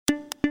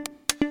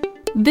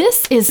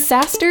This is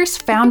SaaStr's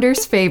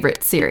Founders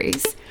Favorite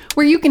series,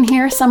 where you can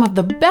hear some of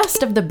the best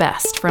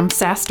from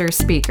SaaStr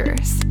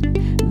speakers.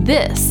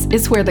 This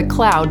is where the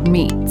cloud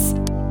meets.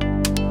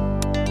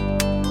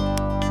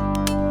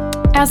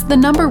 As the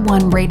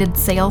 #1 rated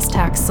sales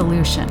tax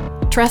solution,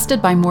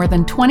 trusted by more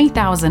than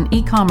 20,000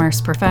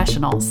 e-commerce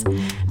professionals,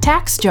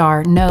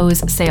 TaxJar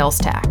knows sales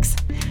tax.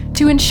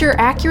 To ensure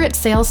accurate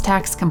sales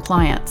tax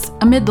compliance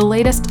amid the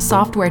latest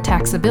software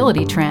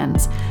taxability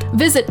trends,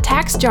 visit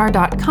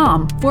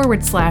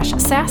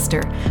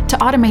taxjar.com/SaaStr to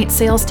automate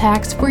sales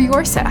tax for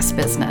your SaaS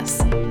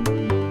business.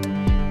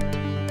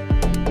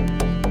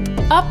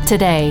 Up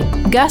today,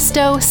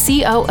 Gusto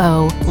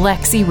COO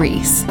Lexi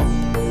Reese.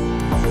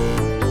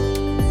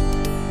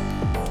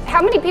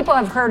 How many people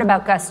have heard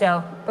about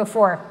Gusto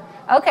before?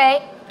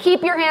 Okay,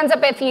 keep your hands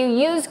up if you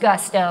use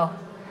Gusto.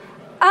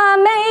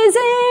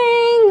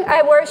 Amazing!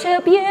 I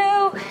worship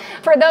you.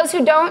 For those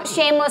who don't,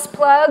 shameless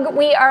plug,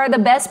 we are the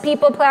best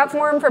people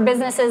platform for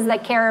businesses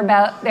that care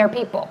about their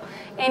people,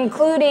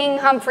 including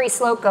Humphrey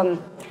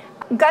Slocum.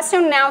 Gusto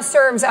now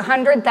serves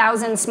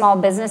 100,000 small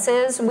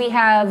businesses. We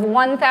have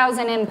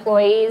 1,000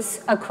 employees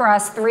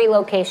across 3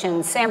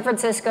 locations, San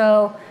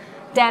Francisco,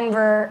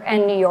 Denver,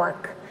 and New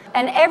York.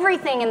 And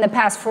everything in the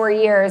past 4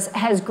 years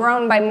has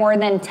grown by more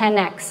than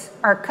 10x.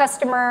 Our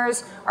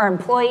customers, our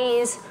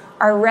employees,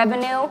 our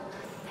revenue.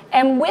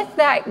 And with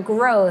that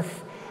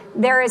growth,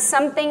 there is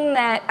something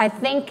that I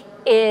think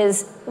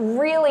is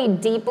really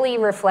deeply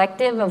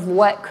reflective of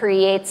what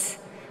creates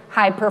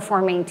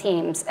high-performing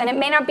teams. And it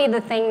may not be the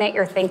thing that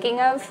you're thinking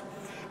of.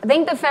 I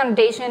think the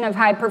foundation of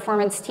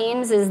high-performance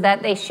teams is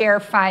that they share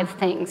 5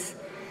 things.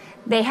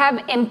 They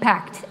have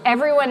impact.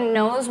 Everyone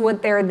knows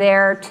what they're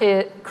there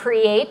to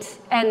create,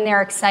 and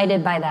they're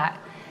excited by that.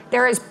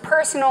 There is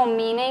personal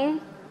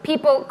meaning.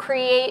 People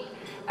create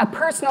a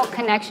personal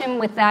connection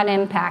with that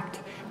impact.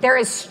 There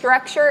is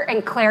structure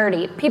and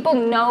clarity. People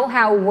know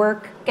how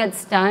work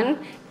gets done.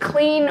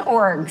 Clean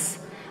orgs.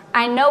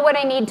 I know what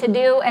I need to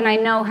do, and I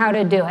know how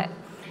to do it.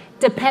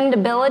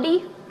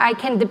 Dependability. I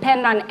can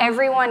depend on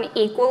everyone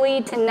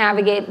equally to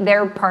navigate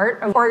their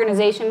part of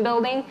organization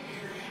building.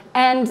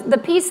 And the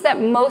piece that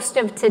most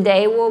of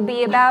today will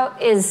be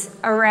about is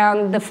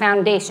around the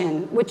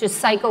foundation, which is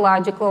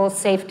psychological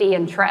safety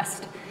and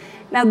trust.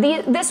 Now,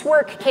 this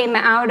work came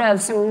out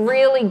of some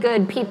really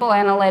good people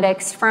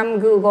analytics from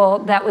Google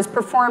that was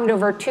performed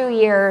over 2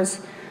 years,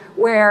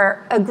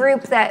 where a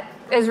group that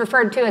is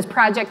referred to as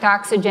Project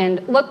Oxygen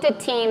looked at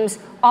teams,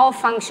 all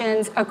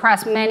functions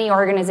across many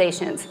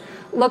organizations,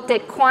 looked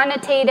at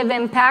quantitative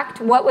impact,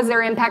 what was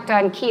their impact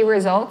on key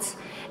results,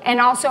 and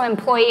also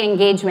employee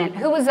engagement.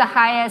 Who was the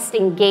highest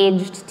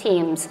engaged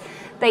teams?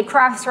 They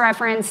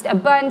cross-referenced a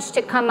bunch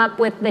to come up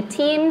with the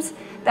teams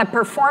that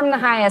performed the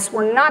highest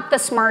were not the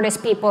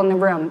smartest people in the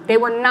room. They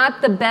were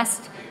not the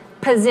best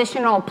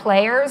positional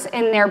players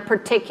in their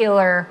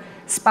particular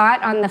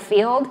spot on the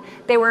field.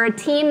 They were a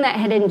team that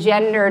had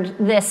engendered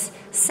this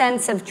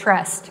sense of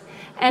trust.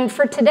 And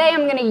for today,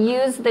 I'm going to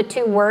use the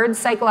 2 words,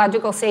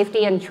 psychological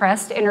safety and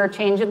trust,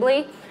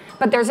 interchangeably.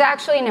 But there's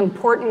actually an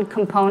important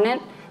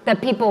component that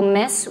people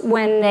miss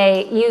when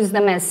they use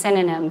them as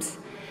synonyms.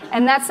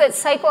 And that's that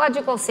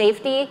psychological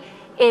safety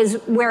is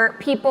where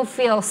people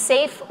feel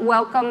safe,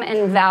 welcome,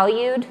 and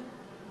valued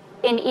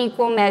in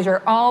equal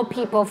measure. All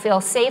people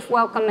feel safe,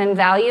 welcome, and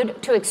valued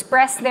to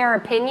express their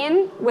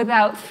opinion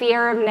without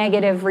fear of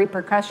negative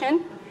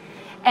repercussion,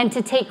 and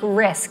to take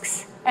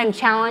risks and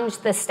challenge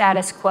the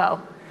status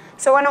quo.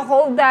 So I want to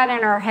hold that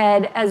in our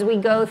head as we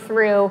go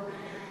through.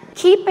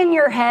 Keep in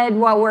your head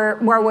while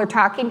we're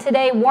talking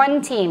today,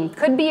 1 team,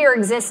 could be your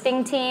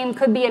existing team,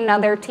 could be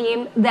another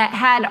team, that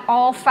had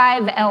all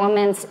 5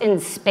 elements in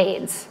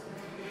spades.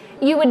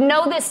 You would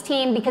know this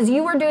team because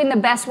you were doing the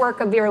best work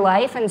of your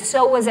life, and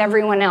so was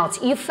everyone else.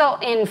 You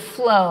felt in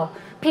flow.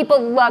 People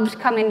loved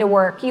coming to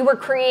work. You were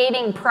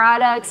creating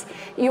products.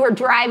 You were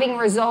driving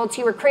results.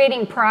 You were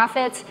creating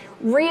profits.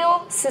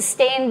 Real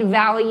sustained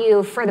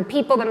value for the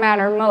people that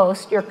matter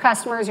most, your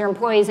customers, your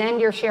employees,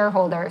 and your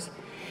shareholders.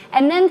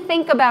 And then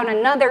think about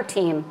another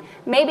team.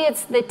 Maybe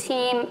it's the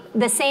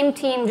same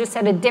team, just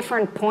at a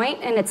different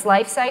point in its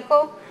life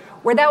cycle,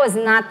 where that was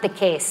not the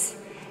case.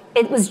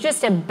 It was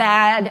just a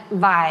bad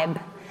vibe.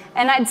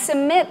 And I'd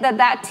submit that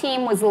that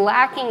team was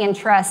lacking in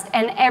trust,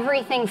 and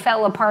everything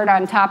fell apart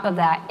on top of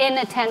that.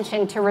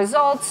 Inattention to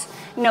results,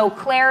 no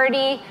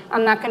clarity,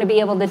 I'm not going to be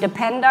able to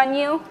depend on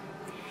you.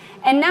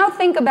 And now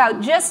think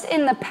about just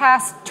in the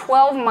past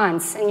 12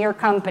 months in your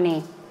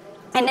company,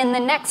 and in the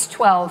next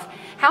 12,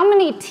 how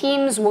many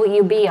teams will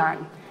you be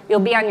on? You'll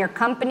be on your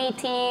company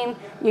team,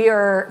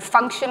 your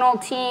functional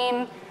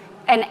team,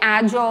 an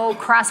agile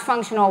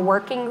cross-functional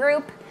working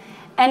group.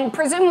 And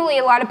presumably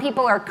a lot of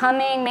people are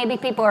coming, maybe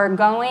people are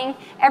going.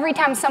 Every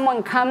time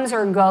someone comes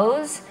or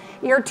goes,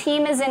 your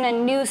team is in a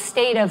new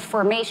state of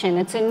formation.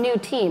 It's a new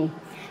team.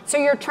 So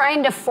you're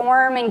trying to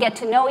form and get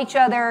to know each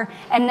other,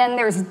 and then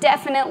there's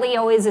definitely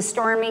always a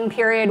storming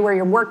period where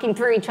you're working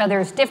through each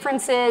other's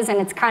differences and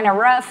it's kind of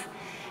rough.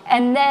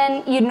 And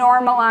then you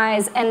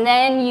normalize, and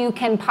then you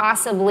can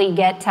possibly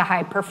get to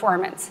high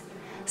performance.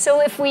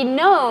 So if we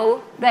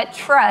know that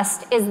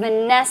trust is the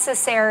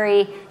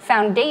necessary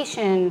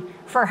foundation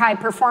for high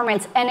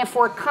performance, and if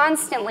we're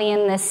constantly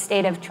in this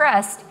state of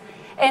trust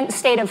and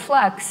state of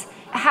flux,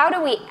 how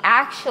do we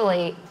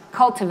actually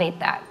cultivate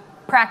that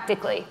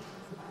practically?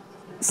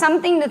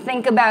 Something to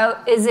think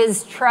about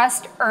is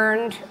trust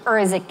earned or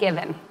is it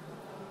given?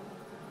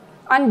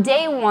 On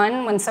day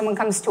one, when someone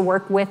comes to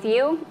work with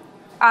you,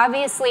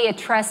 obviously a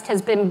trust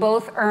has been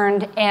both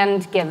earned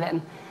and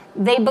given.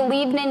 They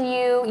believed in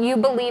you, you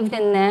believed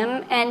in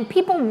them, and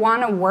people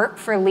want to work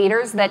for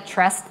leaders that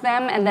trust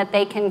them and that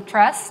they can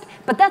trust,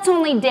 but that's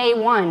only day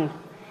one.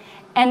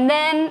 And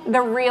then the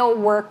real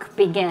work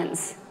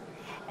begins.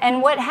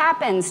 And what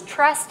happens?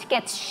 Trust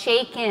gets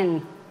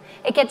shaken.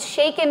 It gets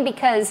shaken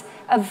because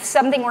of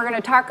something we're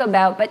going to talk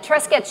about, but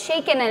trust gets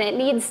shaken and it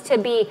needs to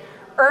be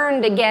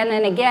earned again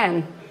and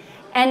again.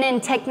 And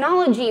in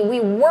technology, we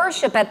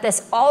worship at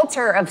this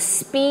altar of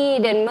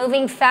speed and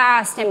moving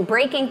fast and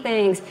breaking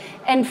things.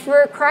 And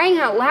for crying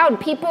out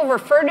loud, people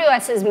refer to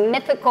us as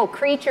mythical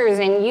creatures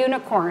and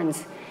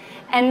unicorns.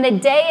 And the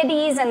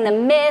deities and the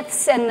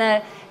myths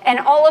and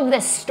all of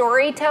this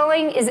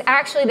storytelling is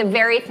actually the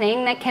very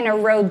thing that can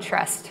erode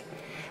trust.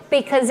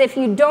 Because if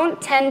you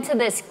don't tend to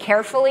this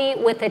carefully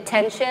with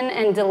attention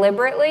and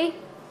deliberately,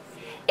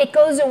 it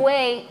goes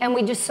away and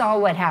we just saw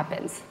what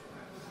happens.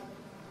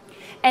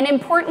 And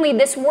importantly,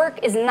 this work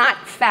is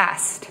not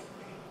fast.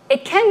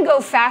 It can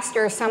go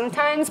faster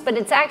sometimes, but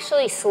it's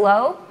actually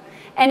slow,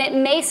 and it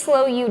may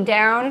slow you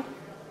down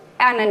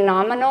on a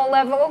nominal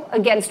level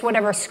against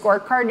whatever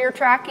scorecard you're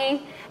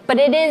tracking, but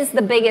it is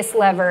the biggest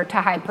lever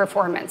to high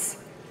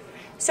performance.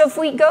 So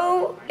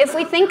if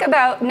we think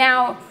about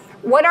now,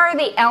 what are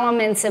the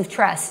elements of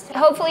trust?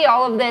 Hopefully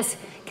all of this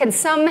can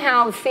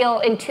somehow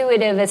feel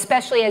intuitive,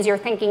 especially as you're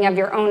thinking of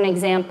your own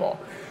example.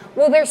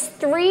 Well, there's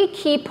 3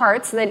 key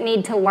parts that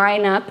need to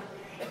line up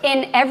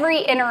in every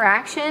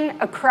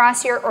interaction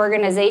across your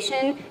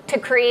organization to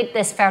create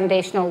this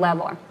foundational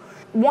level.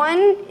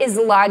 One is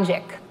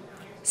logic.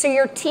 So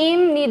your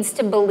team needs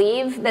to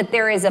believe that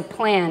there is a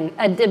plan,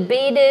 a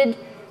debated,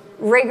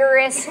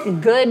 rigorous,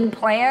 good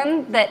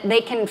plan that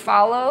they can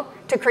follow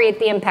to create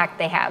the impact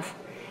they have.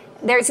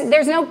 There's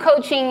no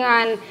coaching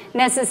on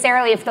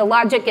necessarily if the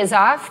logic is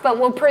off, but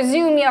we'll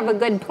presume you have a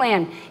good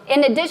plan.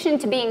 In addition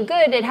to being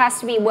good, it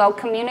has to be well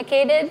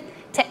communicated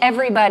to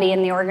everybody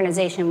in the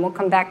organization. We'll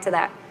come back to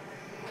that.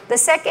 The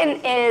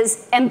second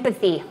is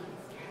empathy.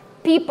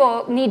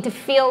 People need to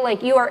feel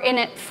like you are in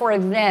it for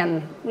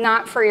them,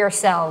 not for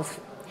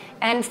yourselves.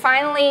 And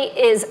finally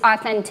is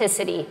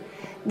authenticity.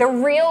 The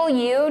real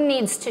you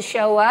needs to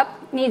show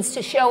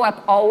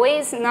up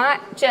always,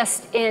 not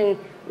just in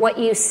what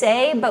you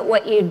say, but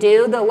what you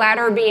do, the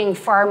latter being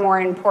far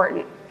more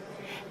important.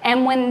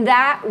 And when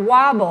that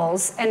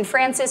wobbles, and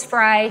Francis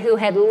Fry, who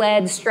had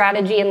led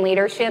strategy and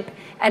leadership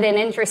at an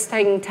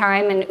interesting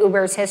time in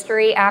Uber's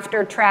history,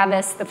 after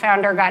Travis, the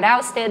founder, got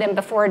ousted, and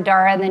before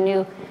Dara, the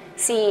new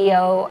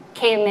CEO,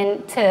 came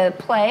into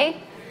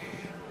play,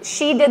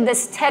 she did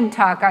this TED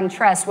Talk on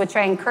trust, which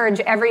I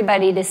encourage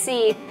everybody to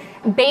see,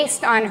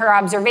 based on her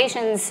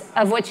observations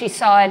of what she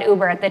saw at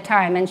Uber at the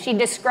time. And she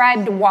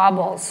described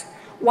wobbles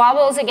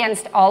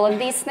against all of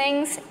these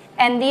things,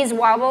 and these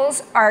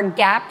wobbles are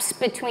gaps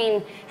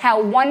between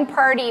how one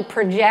party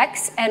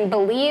projects and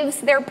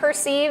believes they're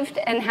perceived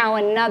and how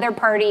another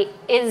party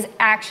is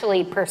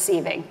actually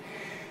perceiving.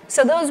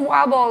 So those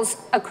wobbles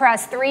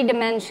across 3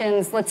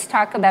 dimensions, let's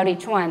talk about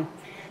each one.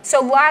 So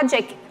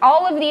logic,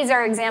 all of these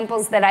are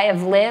examples that I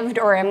have lived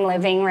or am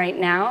living right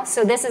now.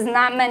 So this is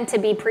not meant to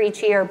be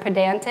preachy or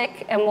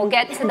pedantic, and we'll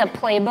get to the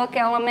playbook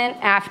element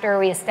after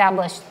we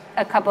establish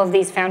a couple of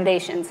these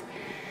foundations.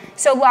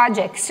 So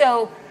logic.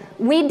 So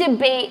we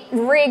debate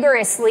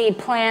rigorously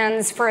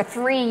plans for a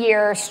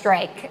 3-year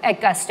strike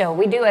at Gusto.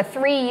 We do a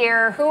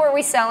 3-year, who are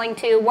we selling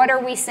to? What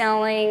are we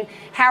selling?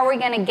 How are we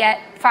going to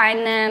find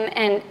them?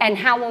 And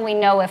how will we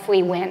know if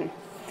we win?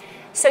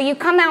 So you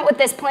come out with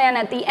this plan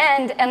at the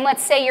end, and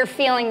let's say you're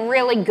feeling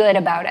really good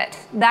about it.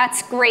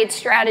 That's great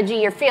strategy.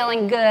 You're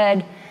feeling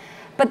good.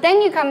 But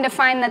then you come to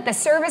find that the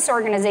service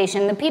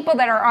organization, the people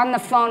that are on the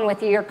phone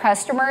with your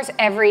customers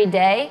every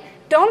day,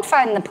 don't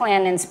find the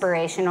plan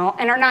inspirational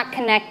and are not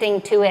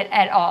connecting to it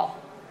at all.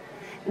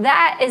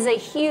 That is a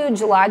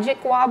huge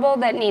logic wobble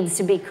that needs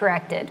to be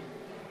corrected.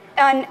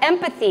 On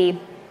empathy,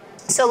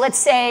 so let's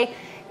say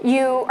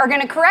you are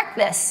going to correct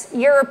this.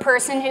 You're a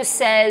person who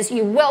says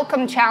you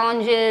welcome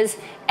challenges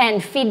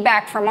and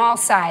feedback from all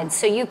sides.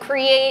 So you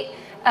create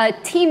a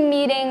team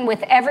meeting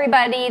with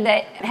everybody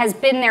that has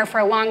been there for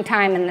a long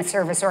time in the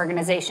service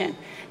organization.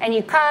 And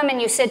you come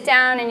and you sit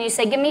down and you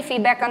say, give me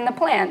feedback on the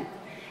plan.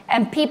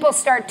 And people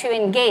start to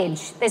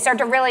engage. They start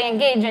to really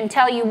engage and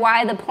tell you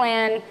why the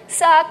plan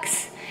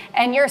sucks.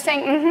 And you're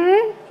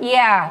saying,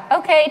 yeah,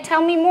 okay,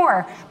 tell me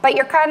more. But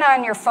you're kind of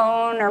on your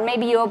phone, or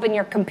maybe you open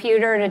your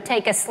computer to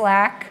take a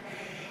Slack.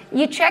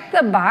 You check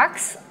the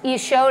box, you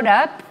showed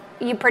up,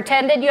 you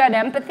pretended you had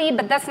empathy,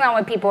 but that's not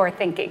what people are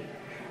thinking.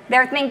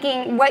 They're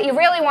thinking, what you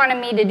really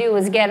wanted me to do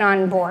was get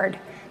on board.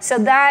 So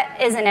that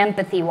is an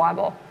empathy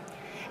wobble.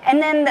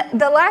 And then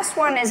the last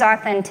one is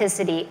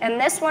authenticity. And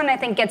this one I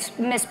think gets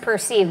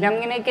misperceived.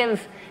 I'm going to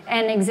give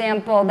an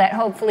example that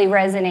hopefully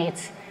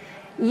resonates.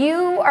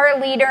 You are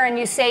a leader and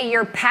you say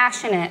you're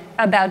passionate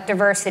about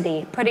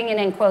diversity, putting it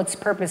in quotes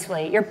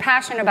purposefully. You're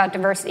passionate about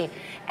diversity.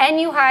 And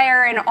you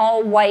hire an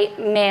all-white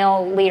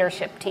male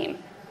leadership team.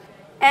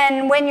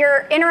 And when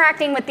you're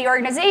interacting with the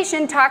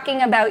organization,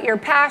 talking about your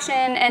passion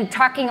and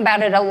talking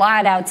about it a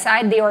lot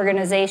outside the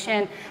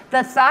organization,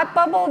 the thought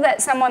bubble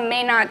that someone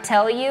may not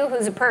tell you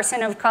who's a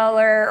person of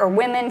color or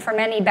women from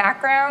any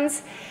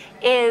backgrounds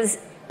is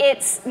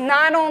it's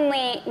not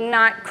only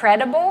not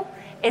credible,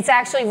 it's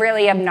actually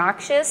really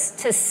obnoxious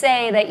to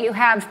say that you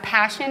have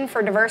passion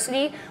for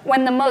diversity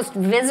when the most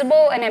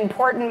visible and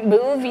important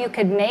move you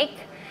could make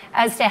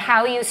as to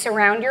how you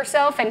surround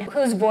yourself and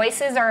whose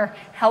voices are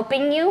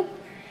helping you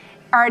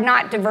are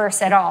not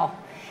diverse at all.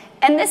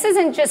 And this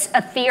isn't just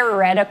a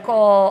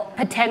theoretical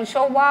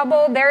potential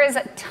wobble. There is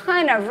a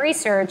ton of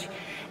research,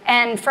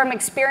 and from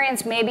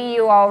experience, maybe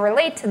you all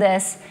relate to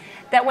this,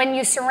 that when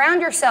you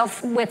surround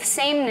yourself with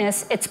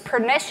sameness, it's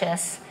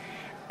pernicious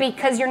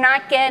because you're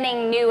not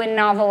getting new and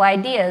novel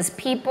ideas.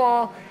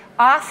 People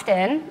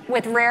often,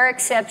 with rare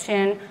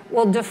exception,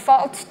 will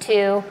default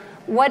to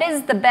what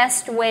is the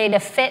best way to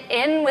fit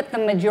in with the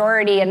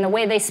majority and the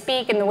way they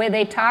speak and the way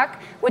they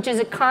talk, which is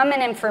a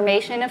common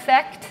information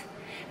effect.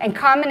 And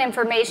common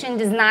information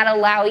does not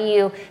allow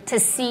you to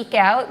seek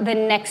out the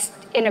next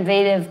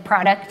innovative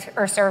product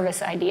or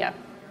service idea.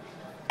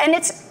 And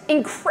it's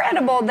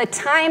incredible the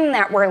time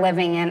that we're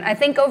living in. I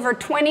think over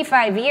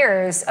 25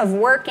 years of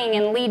working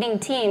and leading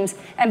teams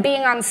and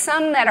being on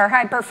some that are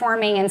high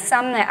performing and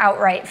some that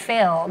outright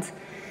failed.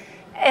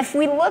 If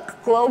we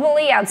look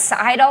globally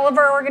outside all of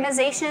our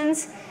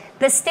organizations,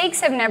 the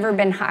stakes have never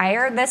been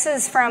higher. This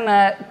is from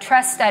a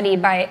trust study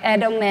by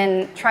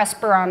Edelman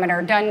Trust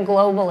Barometer done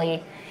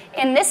globally.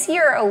 In this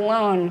year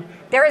alone,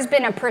 there has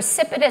been a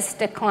precipitous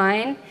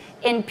decline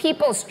in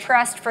people's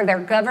trust for their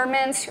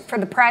governments, for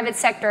the private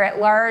sector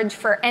at large,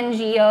 for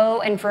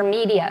NGO, and for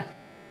media.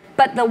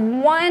 But the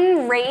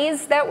one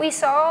raise that we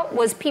saw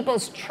was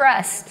people's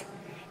trust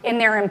in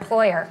their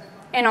employer,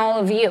 in all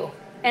of you,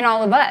 in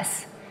all of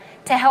us,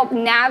 to help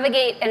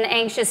navigate an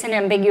anxious and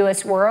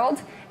ambiguous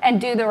world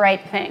and do the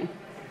right thing.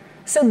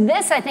 So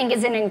this, I think,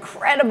 is an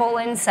incredible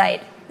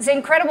insight. It's an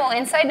incredible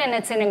insight, and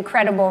it's an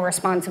incredible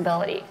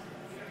responsibility.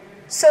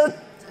 So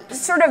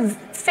sort of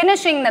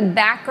finishing the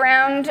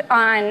background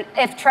on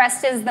if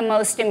trust is the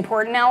most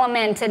important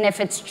element and if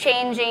it's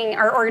changing,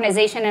 our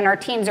organization and our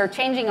teams are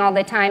changing all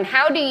the time,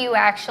 how do you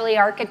actually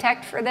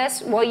architect for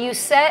this? Well, you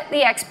set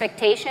the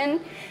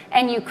expectation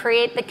and you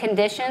create the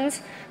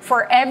conditions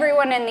for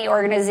everyone in the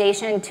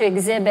organization to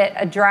exhibit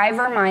a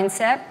driver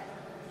mindset,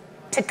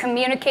 to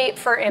communicate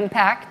for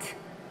impact,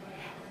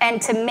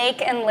 and to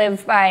make and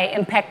live by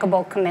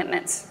impeccable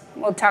commitments.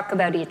 We'll talk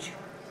about each.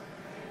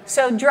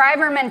 So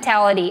driver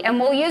mentality, and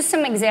we'll use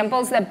some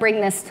examples that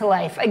bring this to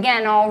life.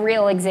 Again, all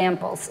real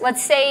examples.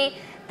 Let's say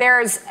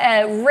there's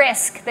a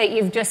risk that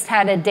you've just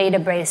had a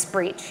database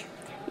breach.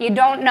 You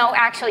don't know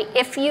actually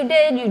if you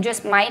did, you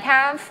just might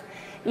have.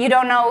 You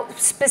don't know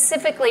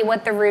specifically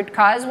what the root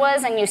cause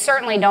was, and you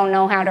certainly don't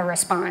know how to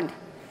respond.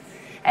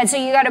 And so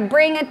you got to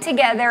bring it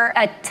together,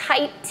 a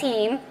tight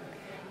team,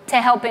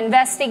 to help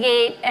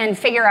investigate and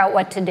figure out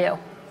what to do.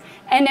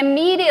 And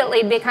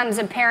immediately becomes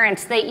apparent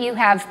that you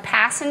have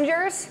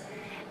passengers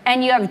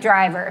and you have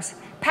drivers.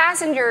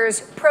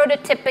 Passengers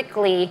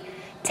prototypically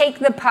take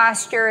the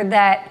posture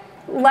that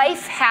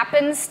life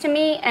happens to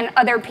me and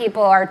other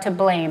people are to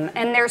blame.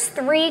 And there's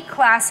three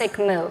classic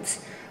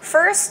moves.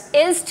 First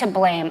is to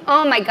blame.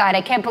 Oh my God,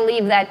 I can't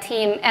believe that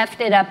team effed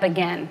it up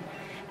again.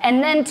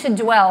 And then to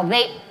dwell.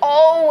 They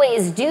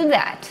always do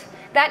that.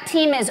 That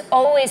team is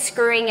always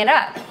screwing it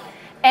up.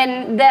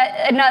 And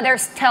another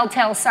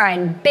telltale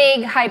sign,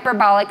 big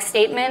hyperbolic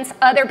statements.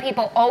 Other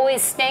people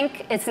always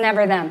stink. It's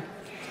never them.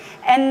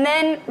 And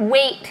then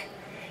wait.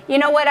 You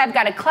know what? I've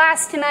got a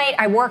class tonight.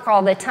 I work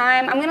all the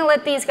time. I'm going to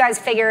let these guys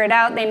figure it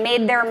out. They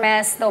made their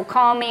mess. They'll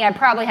call me. I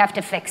probably have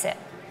to fix it.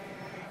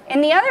 In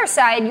the other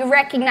side, you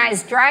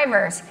recognize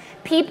drivers,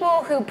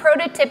 people who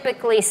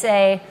prototypically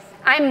say,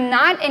 I'm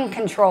not in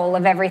control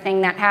of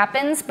everything that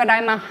happens, but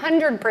I'm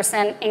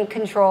 100% in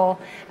control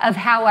of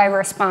how I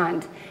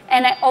respond.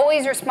 And I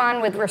always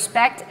respond with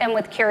respect and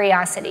with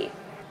curiosity.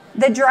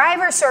 The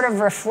driver sort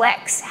of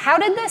reflects, how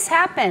did this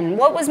happen?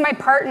 What was my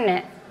part in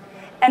it?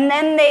 And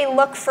then they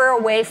look for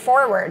a way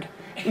forward.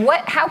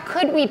 How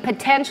could we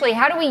potentially,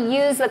 how do we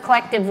use the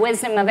collective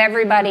wisdom of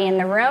everybody in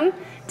the room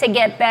to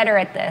get better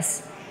at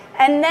this?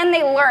 And then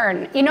they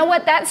learn, you know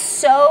what,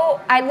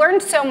 I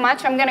learned so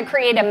much, I'm gonna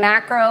create a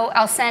macro,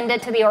 I'll send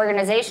it to the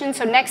organization,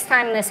 so next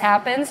time this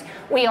happens,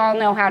 we all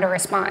know how to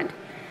respond.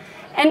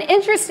 And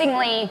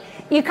interestingly,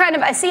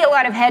 I see a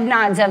lot of head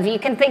nods of, you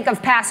can think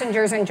of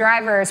passengers and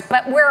drivers,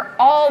 but we're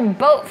all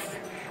both.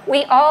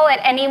 We all at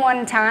any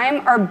one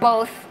time are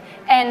both.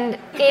 And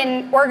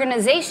in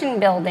organization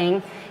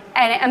building,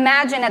 and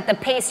imagine at the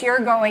pace you're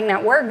going,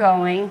 that we're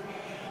going,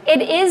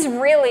 it is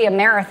really a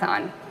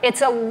marathon.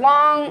 It's a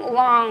long,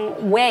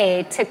 long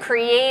way to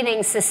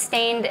creating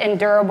sustained and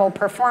durable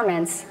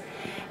performance.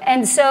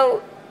 And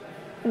so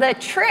the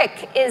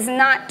trick is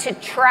not to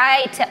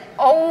try to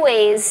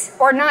always,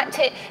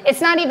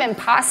 it's not even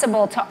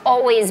possible to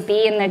always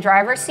be in the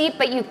driver's seat,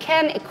 but you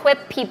can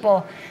equip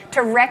people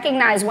to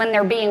recognize when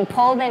they're being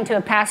pulled into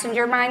a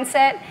passenger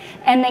mindset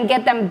and then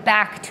get them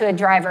back to a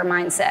driver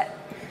mindset.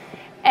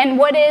 And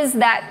what is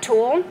that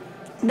tool?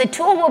 The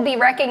tool will be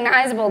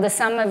recognizable to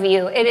some of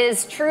you. It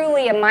is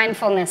truly a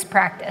mindfulness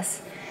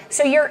practice.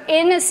 So you're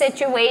in a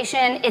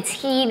situation, it's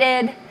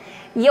heated.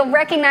 You'll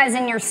recognize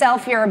in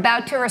yourself you're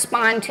about to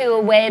respond to a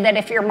way that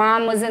if your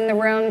mom was in the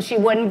room, she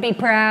wouldn't be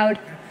proud.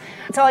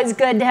 It's always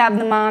good to have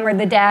the mom or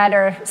the dad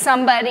or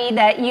somebody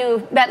that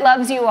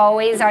loves you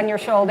always on your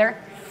shoulder.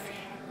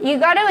 You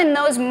got to, in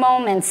those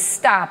moments,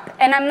 stop.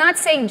 And I'm not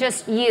saying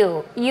just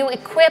you. You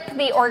equip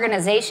the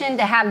organization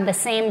to have the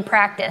same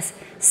practice.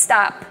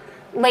 Stop.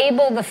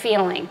 Label the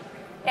feeling.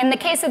 In the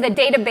case of the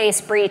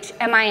database breach,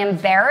 am I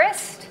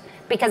embarrassed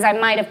because I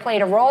might have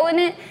played a role in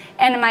it?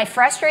 And am I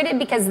frustrated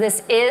because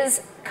this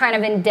is kind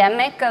of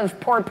endemic of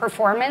poor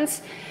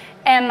performance?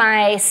 Am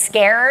I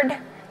scared?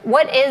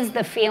 What is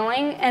the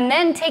feeling? And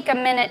then take a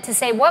minute to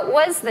say, what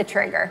was the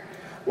trigger?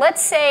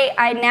 Let's say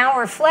I now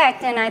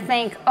reflect and I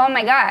think, oh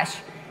my gosh,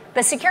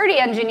 the security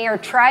engineer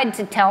tried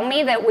to tell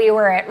me that we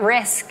were at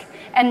risk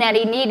and that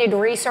he needed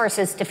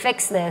resources to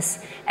fix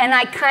this. And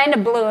I kind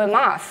of blew him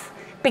off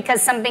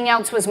because something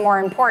else was more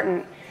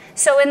important.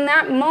 So in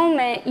that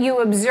moment, you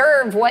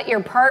observe what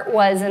your part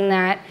was in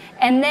that,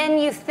 and then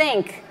you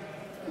think,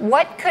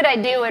 what could I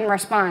do in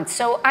response?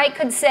 So I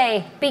could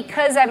say,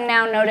 because I've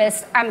now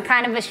noticed I'm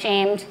kind of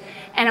ashamed,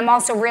 and I'm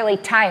also really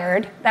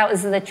tired, that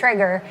was the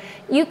trigger,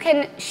 you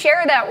can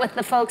share that with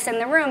the folks in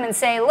the room and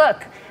say,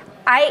 look,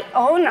 I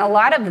own a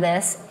lot of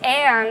this,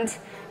 and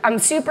I'm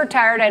super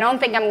tired, I don't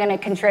think I'm gonna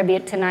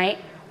contribute tonight.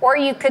 Or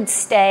you could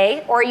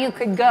stay, or you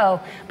could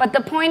go. But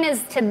the point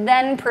is to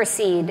then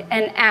proceed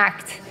and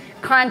act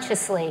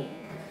consciously.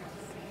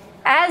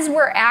 As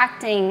we're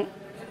acting,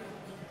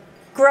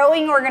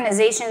 growing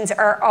organizations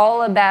are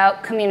all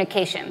about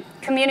communication.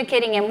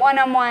 Communicating in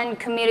one-on-one,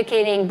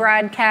 communicating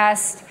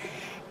broadcast.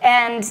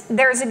 And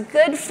there's a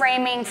good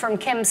framing from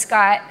Kim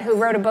Scott, who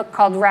wrote a book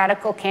called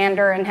Radical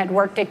Candor and had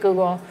worked at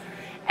Google.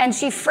 And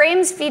she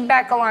frames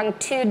feedback along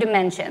two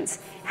dimensions.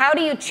 How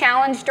do you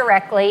challenge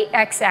directly,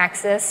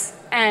 x-axis,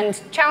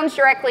 and challenge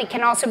directly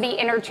can also be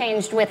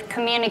interchanged with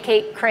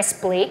communicate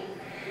crisply.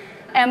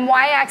 And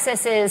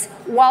y-axis is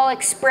while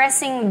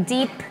expressing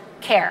deep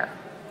care.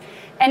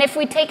 And if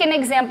we take an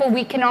example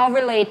we can all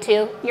relate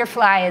to, your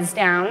fly is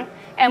down,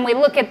 and we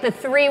look at the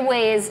 3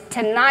 ways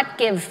to not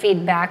give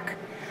feedback,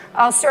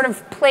 I'll sort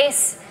of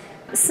place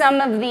some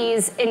of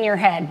these in your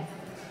head.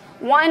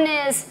 One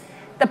is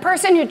the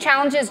person who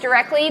challenges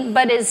directly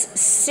but is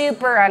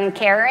super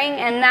uncaring,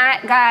 and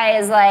that guy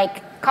is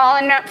like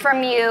calling up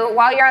from you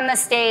while you're on the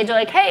stage,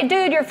 like, hey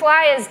dude, your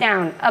fly is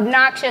down,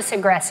 obnoxious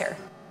aggressor.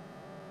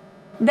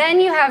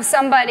 Then you have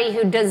somebody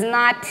who does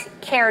not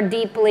care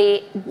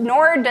deeply,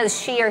 nor does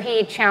she or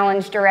he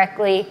challenge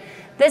directly.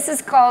 This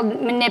is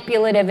called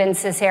manipulative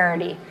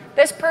insincerity.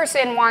 This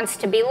person wants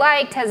to be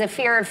liked, has a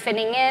fear of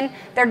fitting in.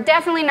 They're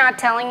definitely not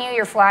telling you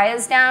your fly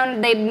is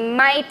down. They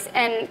might,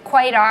 and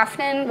quite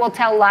often, will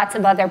tell lots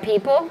of other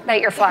people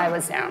that your fly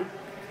was down.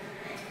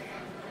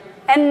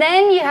 And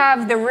then you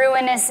have the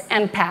ruinous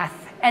empath.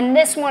 And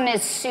this one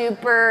is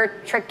super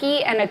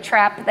tricky and a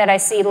trap that I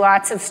see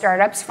lots of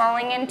startups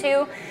falling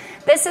into.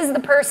 This is the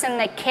person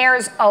that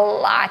cares a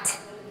lot,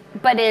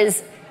 but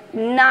is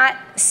not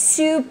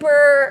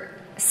super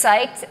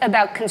psyched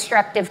about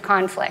constructive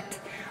conflict.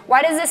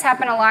 Why does this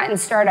happen a lot in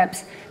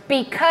startups?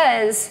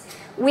 Because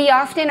we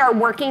often are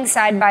working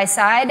side by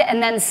side,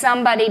 and then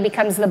somebody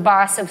becomes the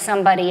boss of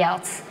somebody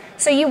else.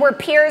 So you were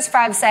peers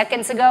 5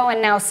 seconds ago,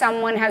 and now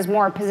someone has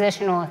more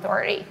positional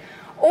authority.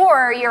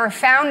 Or you're a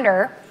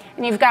founder,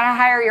 and you've got to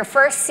hire your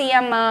first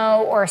CMO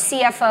or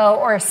CFO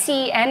or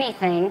C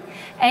anything,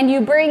 and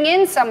you bring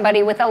in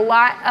somebody with a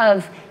lot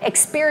of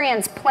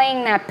experience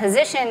playing that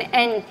position,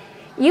 and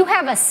you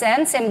have a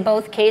sense in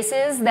both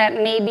cases that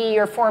maybe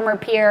your former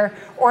peer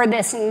or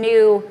this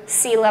new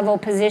C-level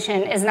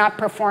position is not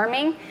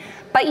performing,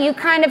 but you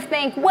kind of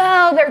think,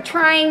 well, they're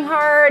trying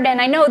hard,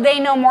 and I know they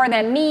know more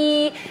than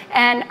me,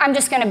 and I'm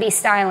just going to be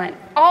silent.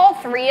 All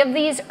 3 of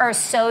these are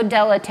so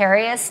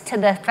deleterious to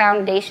the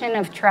foundation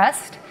of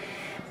trust.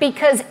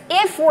 Because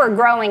if we're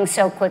growing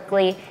so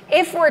quickly,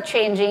 if we're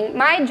changing,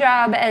 my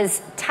job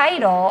as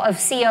title of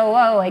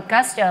COO at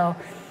Gusto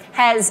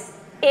has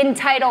in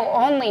title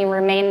only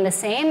remained the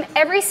same.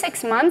 Every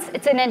 6 months,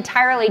 it's an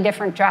entirely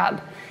different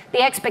job.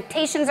 The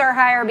expectations are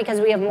higher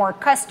because we have more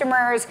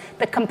customers,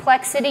 the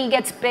complexity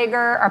gets bigger,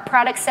 our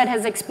product set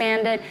has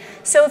expanded.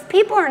 So if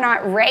people are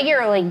not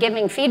regularly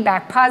giving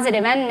feedback,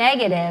 positive and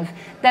negative,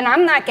 then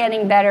I'm not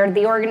getting better,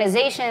 the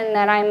organization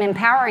that I'm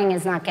empowering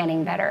is not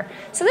getting better.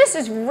 So this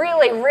is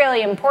really,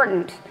 really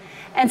important.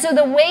 And so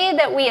the way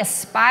that we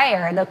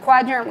aspire, the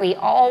quadrant we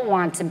all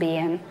want to be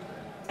in,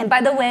 and by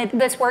the way,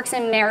 this works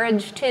in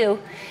marriage too,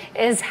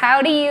 is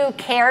how do you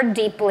care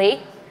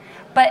deeply,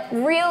 but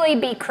really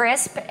be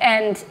crisp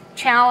and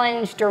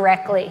challenge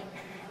directly?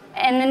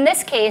 And in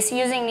this case,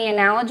 using the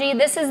analogy,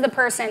 this is the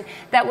person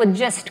that would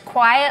just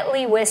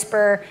quietly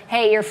whisper,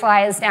 hey, your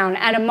fly is down,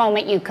 at a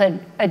moment you could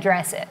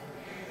address it.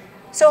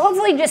 So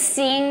hopefully just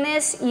seeing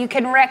this, you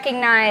can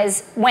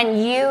recognize when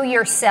you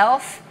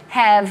yourself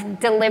have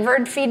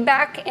delivered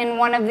feedback in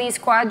one of these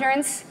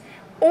quadrants,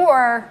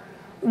 or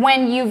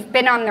when you've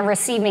been on the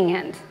receiving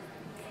end.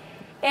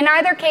 In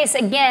either case,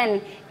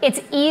 again,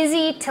 it's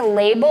easy to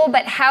label,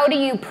 but how do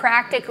you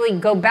practically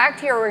go back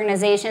to your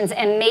organizations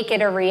and make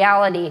it a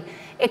reality?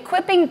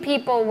 Equipping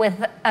people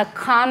with a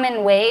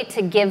common way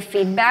to give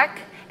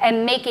feedback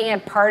and making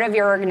it part of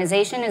your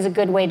organization is a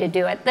good way to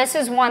do it. This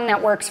is one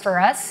that works for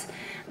us.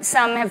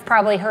 Some have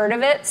probably heard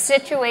of it.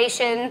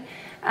 Situation,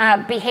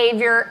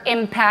 behavior,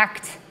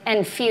 impact,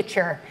 and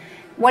future.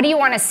 What do you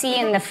want to see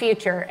in the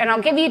future? And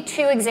I'll give you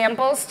 2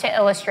 examples to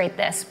illustrate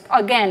this.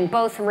 Again,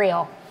 both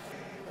real.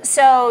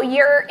 So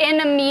you're in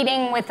a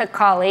meeting with a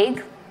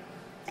colleague,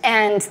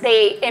 and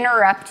they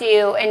interrupt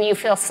you, and you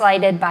feel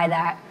slighted by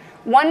that.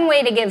 One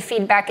way to give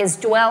feedback is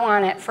dwell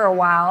on it for a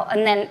while,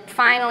 and then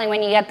finally,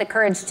 when you get the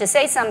courage to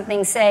say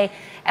something, say,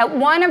 at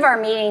one of our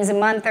meetings a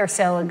month or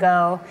so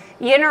ago,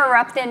 you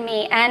interrupted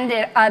me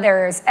and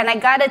others, and I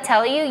gotta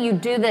tell you, you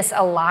do this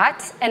a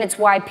lot, and it's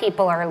why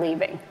people are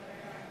leaving.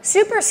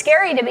 Super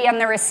scary to be on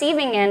the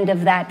receiving end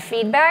of that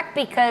feedback,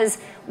 because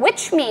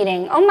which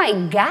meeting? Oh my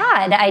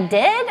God, I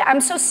did?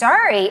 I'm so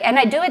sorry. And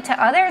I do it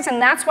to others,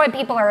 and that's why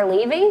people are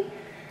leaving?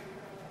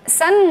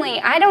 Suddenly,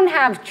 I don't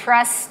have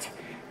trust,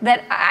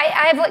 that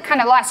I've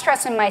kind of lost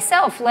trust in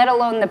myself, let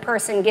alone the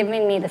person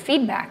giving me the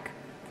feedback.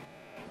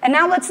 And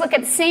now let's look at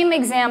the same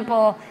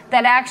example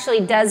that actually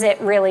does it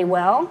really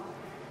well.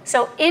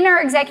 So in our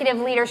executive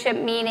leadership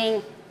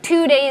meeting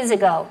 2 days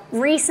ago,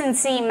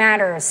 recency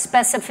matters,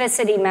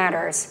 specificity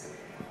matters.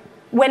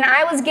 When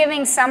I was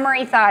giving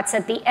summary thoughts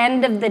at the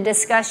end of the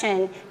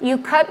discussion, you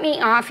cut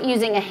me off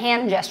using a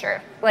hand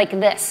gesture like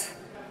this.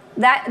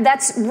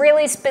 That's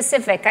really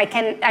specific. I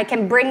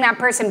can bring that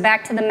person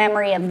back to the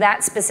memory of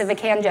that specific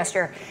hand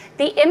gesture.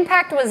 The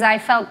impact was I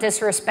felt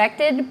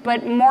disrespected,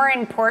 but more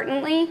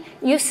importantly,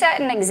 you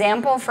set an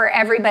example for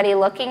everybody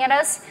looking at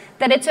us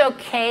that it's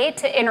okay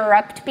to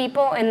interrupt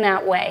people in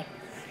that way.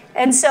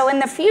 And so in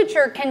the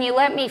future, can you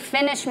let me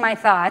finish my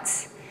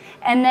thoughts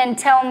and then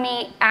tell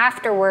me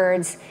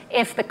afterwards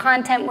if the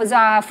content was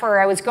off or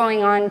I was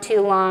going on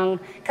too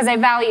long, because I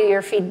value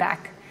your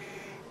feedback.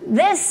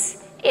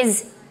 This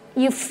is,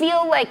 you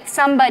feel like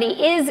somebody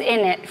is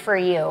in it for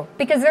you,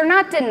 because they're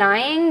not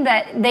denying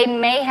that they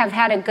may have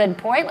had a good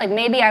point, like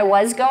maybe I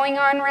was going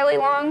on really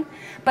long,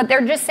 but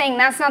they're just saying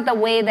that's not the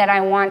way that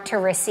I want to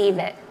receive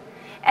it.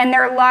 And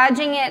they're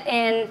lodging it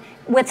in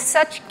with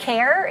such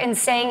care in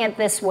saying it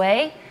this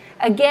way.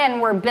 Again,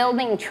 we're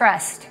building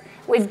trust.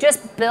 We've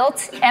just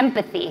built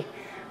empathy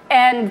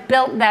and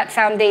built that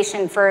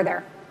foundation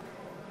further.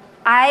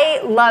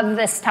 I love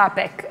this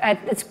topic. I'm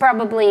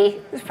probably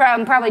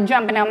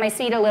jumping out my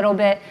seat a little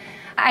bit.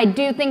 I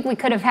do think we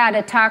could have had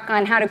a talk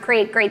on how to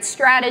create great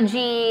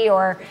strategy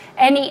or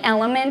any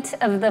element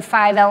of the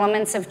 5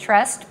 elements of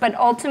trust, but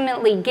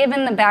ultimately,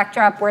 given the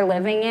backdrop we're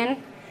living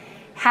in,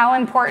 how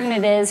important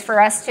it is for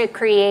us to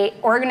create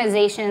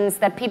organizations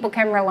that people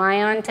can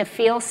rely on to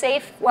feel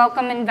safe,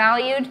 welcome, and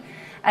valued.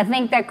 I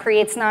think that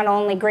creates not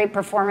only great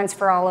performance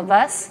for all of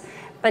us,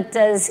 but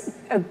does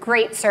a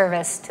great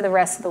service to the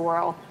rest of the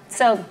world.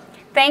 So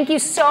thank you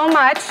so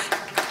much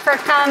for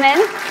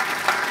coming.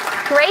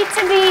 Great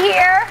to be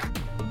here.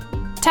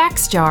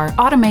 TaxJar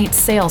automates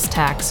sales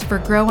tax for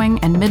growing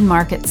and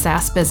mid-market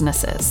SaaS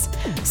businesses,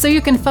 so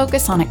you can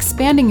focus on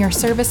expanding your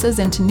services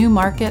into new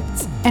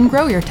markets and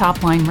grow your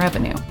top-line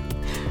revenue.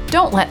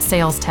 Don't let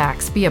sales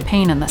tax be a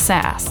pain in the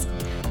SaaS.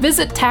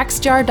 Visit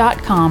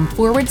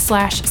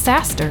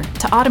taxjar.com/SaaStr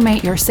to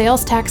automate your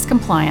sales tax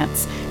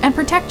compliance and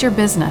protect your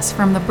business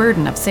from the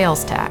burden of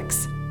sales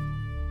tax.